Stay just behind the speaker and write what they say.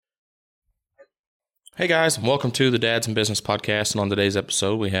Hey guys, welcome to the Dads in Business podcast. And on today's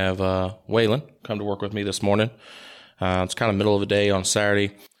episode, we have Waylon come to work with me this morning. It's kind of middle of the day on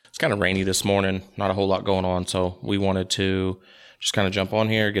Saturday. It's kind of rainy this morning, not a whole lot going on. So we wanted to just kind of jump on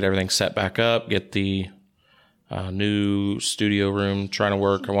here, get everything set back up, get the new studio room trying to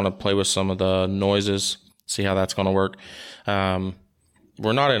work. I want to play with some of the noises, see how that's going to work.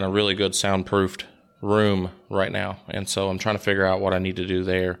 We're not in a really good soundproofed room right now. And so I'm trying to figure out what I need to do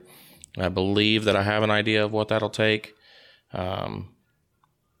there. I believe that I have an idea of what that'll take. I'm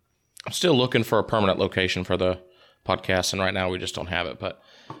still looking for a permanent location for the podcast, and right now we just don't have it. But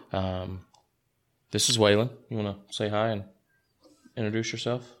this is Waylon. You want to say hi and introduce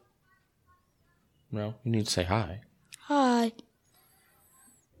yourself? No? You need to say hi. Hi.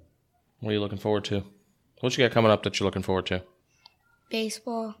 What are you looking forward to? What you got coming up that you're looking forward to?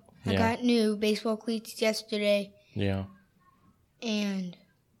 Baseball. Yeah. I got new baseball cleats yesterday, Yeah. and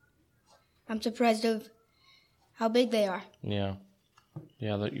I'm surprised of how big they are. Yeah.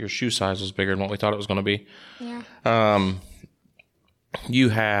 Yeah, your shoe size is bigger than what we thought it was going to be. Yeah. You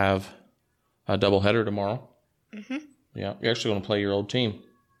have a doubleheader tomorrow. Mm-hmm. Yeah. You're actually going to play your old team.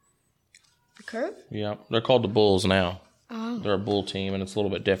 The Curve? Yeah. They're called the Bulls now. Oh. They're a Bull team, and it's a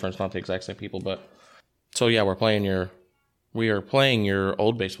little bit different. It's not the exact same people, but... So, yeah, we are playing your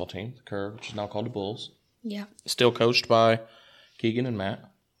old baseball team, the Curve, which is now called the Bulls. Yeah. Still coached by Keegan and Matt.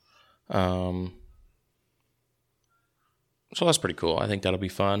 So that's pretty cool. I think that'll be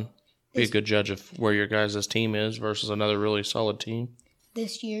fun. Be a good judge of where your guys' team is versus another really solid team.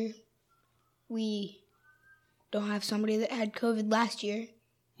 This year, we don't have somebody that had COVID last year.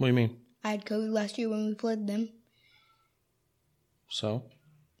 What do you mean? I had COVID last year when we played them. So?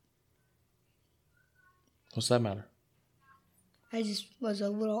 What's that matter? I just was a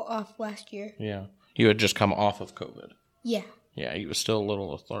little off last year. Yeah. You had just come off of COVID. Yeah. Yeah, you were still a little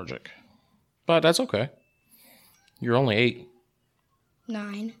lethargic. But that's okay. You're only 8.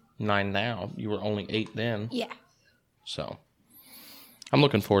 9. 9 now. You were only 8 then. Yeah. So, I'm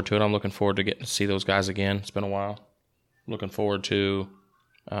looking forward to it. I'm looking forward to getting to see those guys again. It's been a while. I'm looking forward to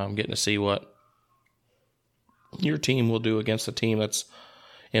getting to see what your team will do against a team that's,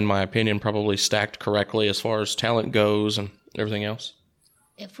 in my opinion, probably stacked correctly as far as talent goes and everything else.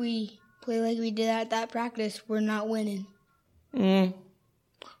 If we play like we did at that practice, we're not winning.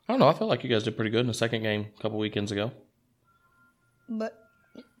 I don't know. I felt like you guys did pretty good in the second game a couple weekends ago. But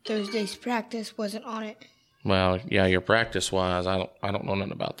Thursday's practice wasn't on it. Well, yeah, your practice-wise, I don't know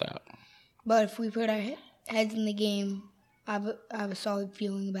nothing about that. But if we put our heads in the game, I have a solid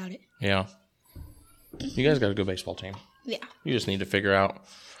feeling about it. Yeah. You guys got a good baseball team. Yeah. You just need to figure out,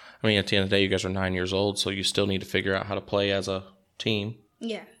 I mean, at the end of the day, you guys are 9 years old, so you still need to figure out how to play as a team.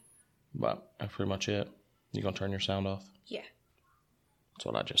 Yeah. But that's pretty much it. You gonna turn your sound off? Yeah. That's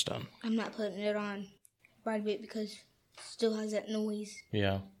what I just done. I'm not putting it on right away because it still has that noise.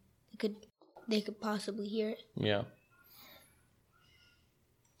 Yeah. They could possibly hear it. Yeah.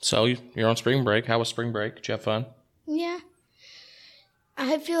 So, you're on spring break. How was spring break? Did you have fun? Yeah.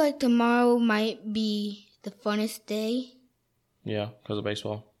 I feel like tomorrow might be the funnest day. Yeah, because of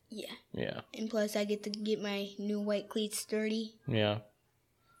baseball? Yeah. Yeah. And plus, I get to get my new white cleats dirty. Yeah.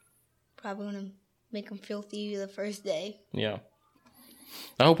 Probably going to make them filthy the first day. Yeah.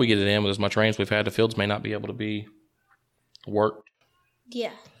 I hope we get it in with as much rain as we've had. The fields may not be able to be worked.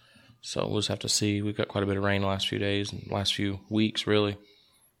 Yeah. So we'll just have to see. We've got quite a bit of rain the last few days and last few weeks, really.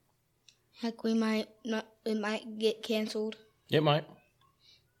 Heck, it might get canceled. It might.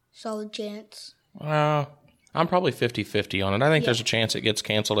 Solid chance. I'm probably 50-50 on it. I think there's a chance it gets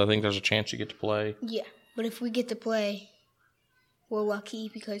canceled. I think there's a chance you get to play. Yeah, but if we get to play, we're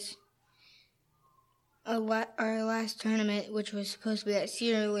lucky because our last tournament, which was supposed to be at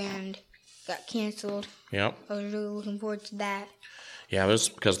Cedarland, got canceled. Yep. I was really looking forward to that. Yeah, it was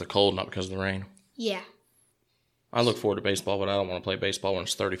because of the cold, not because of the rain. Yeah. I look forward to baseball, but I don't want to play baseball when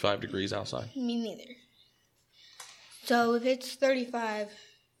it's 35 degrees outside. Me neither. So if it's 35...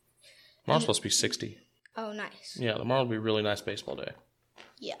 Tomorrow's supposed to be 60. Oh, nice. Yeah, tomorrow will be a really nice baseball day.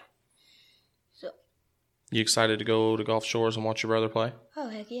 Yeah. So. You excited to go to Gulf Shores and watch your brother play? Oh,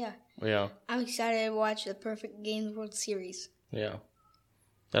 heck yeah. Yeah. I'm excited to watch the Perfect Games World Series. Yeah.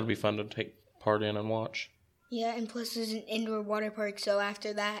 That'll be fun to take part in and watch. Yeah, and plus there's an indoor water park, so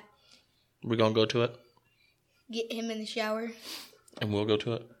after that... We gonna go to it? Get him in the shower. And we'll go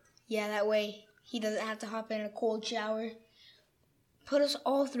to it? Yeah, that way he doesn't have to hop in a cold shower. Put us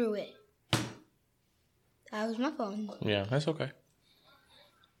all through it. That was my phone. Yeah, that's okay.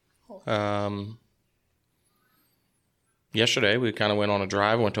 Yesterday, we kind of went on a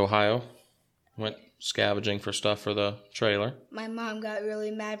drive, went to Ohio, went scavenging for stuff for the trailer. My mom got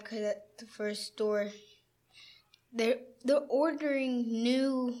really mad because at the first store they're ordering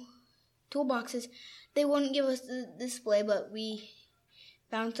new toolboxes. They wouldn't give us the display, but we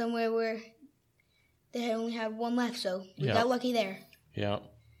found somewhere where they only had one left, so we got lucky there. Yeah.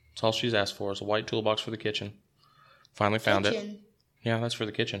 That's all she's asked for is a white toolbox for the kitchen. Finally found it. Yeah, that's for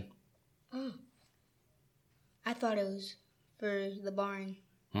the kitchen. Oh. I thought it was for the barn.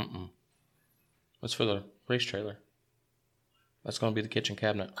 That's for the race trailer. That's going to be the kitchen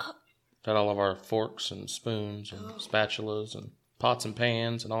cabinet. Oh. Got all of our forks and spoons and spatulas and pots and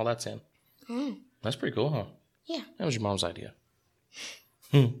pans and all that's in. Oh. That's pretty cool, huh? Yeah. That was your mom's idea.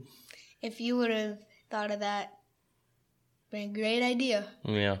 If you would have thought of that, been a great idea.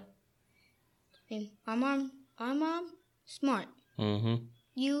 Yeah. I mean, our mom, smart.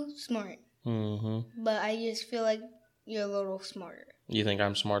 You, smart. But I just feel like you're a little smarter. You think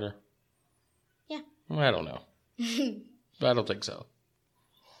I'm smarter? Yeah. I don't know. I don't think so.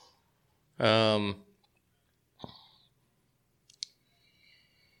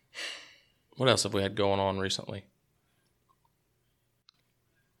 What else have we had going on recently?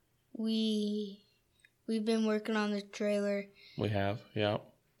 We've been working on the trailer. We have, yeah.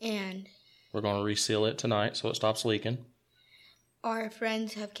 And we're going to reseal it tonight so it stops leaking. Our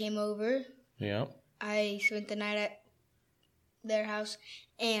friends have came over. Yeah. I spent the night at their house,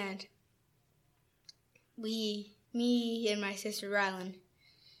 and me and my sister Rylan,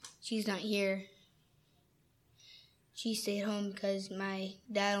 she's not here. She stayed home because my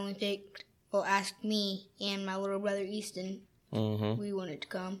dad only asked me and my little brother Easton we wanted to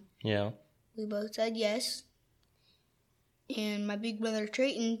come. Yeah. We both said yes. And my big brother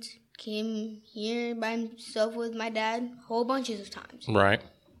Trayton came here by himself with my dad a whole bunches of times. Right.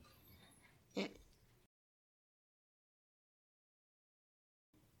 Yeah.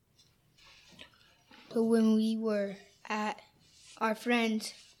 So when we were at our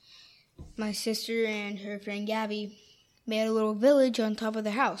friends, my sister and her friend Gabby made a little village on top of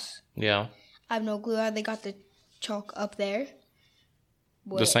their house. Yeah. I have no clue how they got the chalk up there.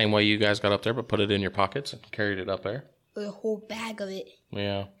 The same way you guys got up there, but put it in your pockets and carried it up there? With a whole bag of it.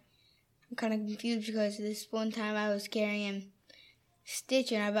 Yeah. I'm kind of confused because this one time I was carrying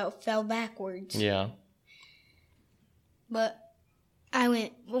Stitch and I about fell backwards. Yeah. But I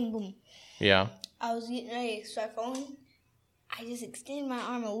went boom, boom. Yeah. I was getting ready to start falling. I just extended my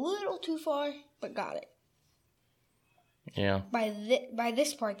arm a little too far, but got it. Yeah. By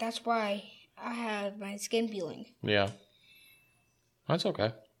this part, that's why I have my skin peeling. Yeah. That's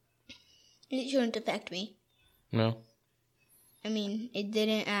okay. It shouldn't affect me. No. I mean, it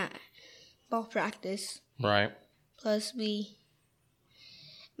didn't at ball practice. Right. Plus,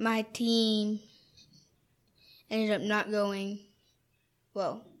 my team ended up not going.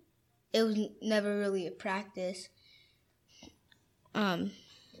 Well, it was never really a practice. When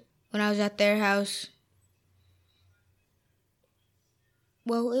I was at their house,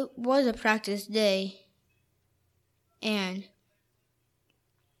 well, it was a practice day, and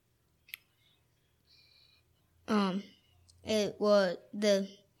it was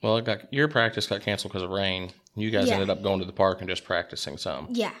your practice got canceled because of rain. You guys ended up going to the park and just practicing some.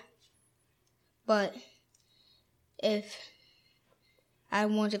 Yeah. But if I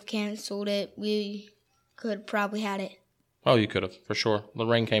wouldn't have canceled it, we could probably had it. Oh, you could have, for sure. The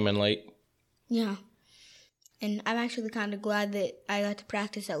rain came in late. Yeah. And I'm actually kind of glad that I got to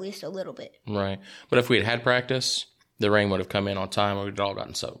practice at least a little bit. Right. But if we had had practice, the rain would have come in on time and we'd all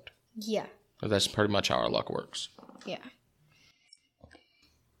gotten soaked. Yeah. But that's pretty much how our luck works. Yeah.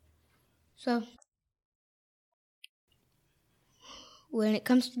 So, when it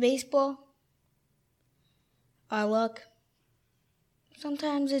comes to baseball, our luck,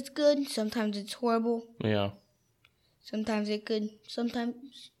 sometimes it's good, sometimes it's horrible. Yeah. Sometimes it could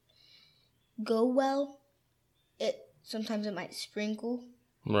go well. Sometimes it might sprinkle.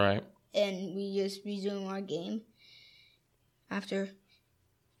 Right. And we just resume our game. After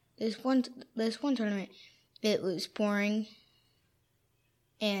this one tournament, it was pouring,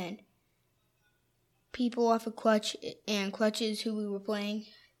 and people off of Clutch and Clutches who we were playing,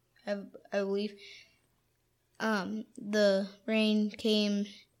 I believe, the rain came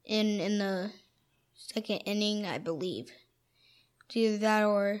in the second inning, I believe. It's either that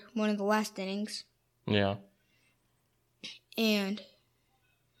or one of the last innings. Yeah. And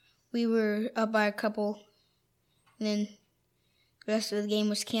we were up by a couple, and then the rest of the game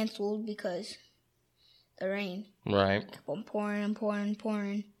was canceled because the rain. Right. Kept on pouring and pouring and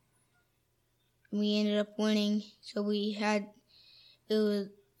pouring. We ended up winning, so it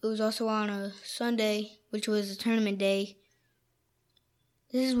was also on a Sunday, which was a tournament day.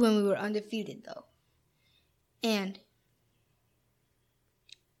 This is when we were undefeated, though. And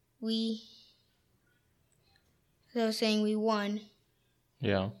we I was saying we won.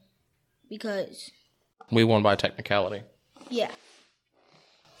 Yeah. Because... We won by technicality. Yeah.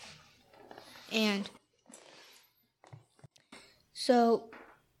 And... So,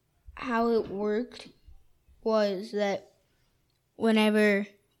 how it worked was that whenever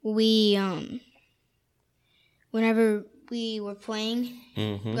we were playing,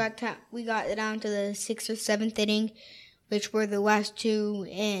 we got down to the 6th or 7th inning, which were the last two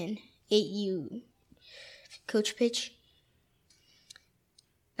in 8U coach pitch.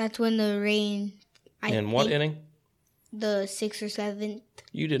 That's when the rain... In what inning? The 6th or 7th.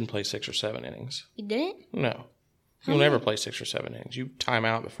 You didn't play 6 or 7 innings. You didn't? No. You'll never play 6 or 7 innings. You time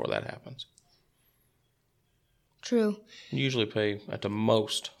out before that happens. True. You usually play at the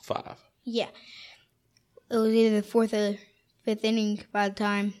most 5. Yeah. It was either the 4th or 5th inning by the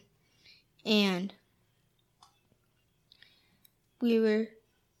time. And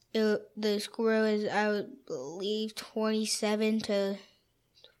the score was, I would believe, 27 to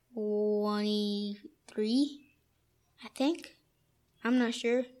 23, I think. I'm not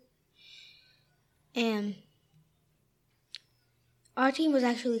sure. And our team was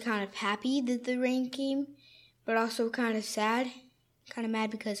actually kind of happy that the rain came, but also kind of sad. Kind of mad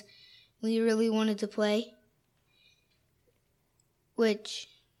because we really wanted to play. Which,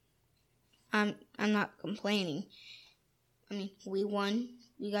 I'm not complaining. I mean, we won.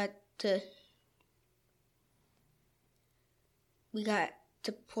 We got to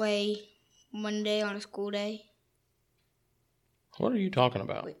play Monday on a school day. What are you talking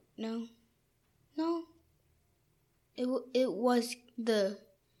about? Wait, no. It was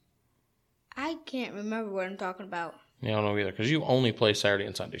I can't remember what I'm talking about. Yeah, I don't know either, because you only play Saturday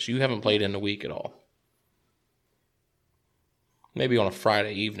and Sunday, so you haven't played in the week at all. Maybe on a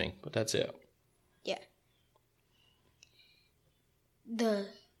Friday evening, but that's it. Yeah. The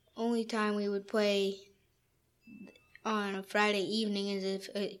only time we would play on a Friday evening is if...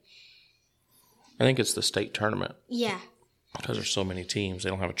 I think it's the state tournament. Yeah. Because there's so many teams, they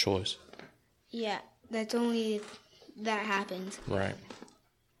don't have a choice. Yeah, that's only if that happens. Right.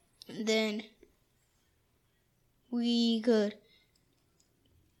 Then we could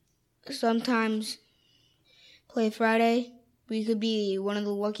sometimes play Friday. We could be one of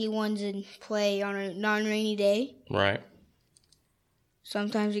the lucky ones and play on a non-rainy day. Right.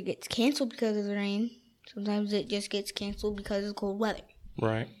 Sometimes it gets canceled because of the rain. Sometimes it just gets canceled because of cold weather.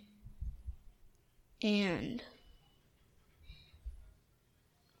 Right. And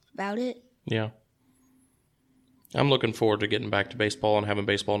about it. Yeah. I'm looking forward to getting back to baseball and having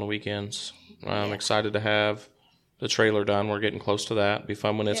baseball on the weekends. I'm excited to have the trailer done. We're getting close to that. It'll be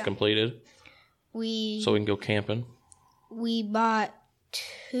fun when it's completed. So we can go camping. We bought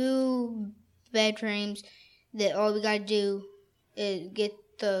 2 bed frames that all we got to do is get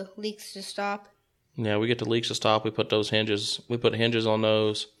the leaks to stop. Yeah, we get the leaks to stop. We put those hinges. We put hinges on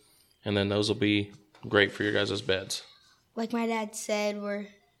those, and then those will be great for your guys' beds. Like my dad said, we're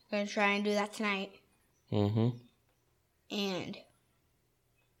going to try and do that tonight. Mm-hmm. And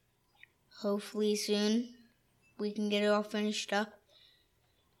hopefully soon we can get it all finished up.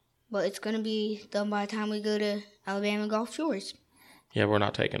 But it's going to be done by the time we go to Alabama Gulf Shores. Yeah, we're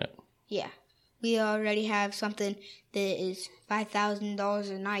not taking it. Yeah. We already have something that is $5,000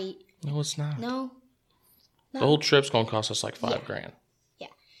 a night. No, it's not. No. The whole trip's going to cost us like $5,000. Yeah.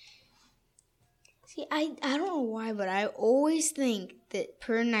 See, I don't know why, but I always think that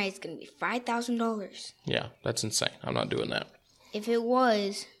per night is going to be $5,000. Yeah, that's insane. I'm not doing that. If it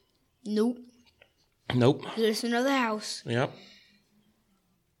was, nope. Get us another house. Yep.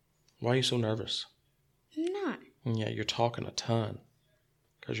 Why are you so nervous? I'm not. Yeah, you're talking a ton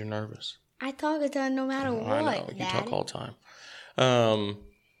because you're nervous. I talk a ton no matter what, I know. You Daddy. talk all the time.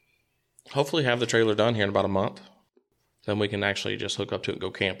 Hopefully have the trailer done here in about a month. Then we can actually just hook up to it and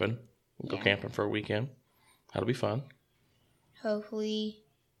go camping. Go camping for a weekend. That'll be fun. Hopefully.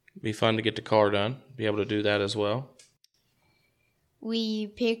 Be fun to get the car done. Be able to do that as well. We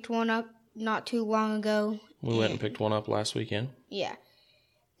picked one up not too long ago. We went and picked one up last weekend. Yeah.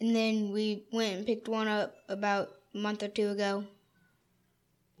 And then we went and picked one up about a month or 2 ago.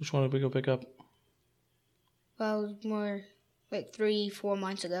 Which one did we go pick up? Well, it was more like 3-4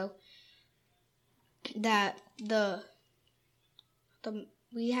 months ago. That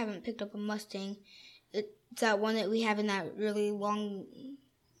we haven't picked up a Mustang. It's that one that we have in that really long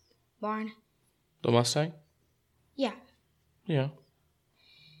barn. The Mustang? Yeah. Yeah.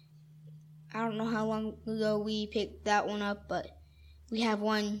 I don't know how long ago we picked that one up, but we have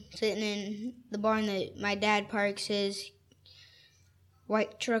one sitting in the barn that my dad parks his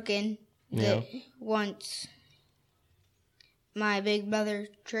white truck in. That once my big brother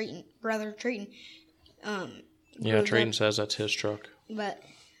Trayton Yeah, Trayden says that's his truck. But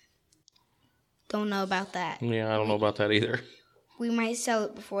don't know about that. Yeah, I don't know about that either. We might sell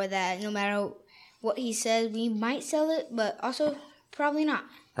it before that. No matter what he says, we might sell it, but also probably not.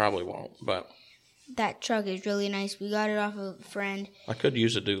 Probably won't, but... That truck is really nice. We got it off of a friend. I could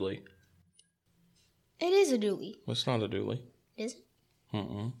use a dually. It is a dually. It's not a dually. Is it?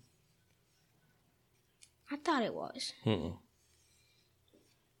 Mm-mm. I thought it was. Mm-mm.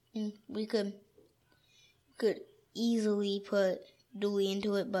 And we could easily put dually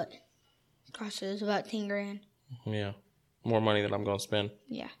into it, but it cost us about $10,000. Yeah. More money than I'm going to spend.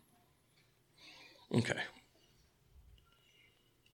 Yeah. Okay.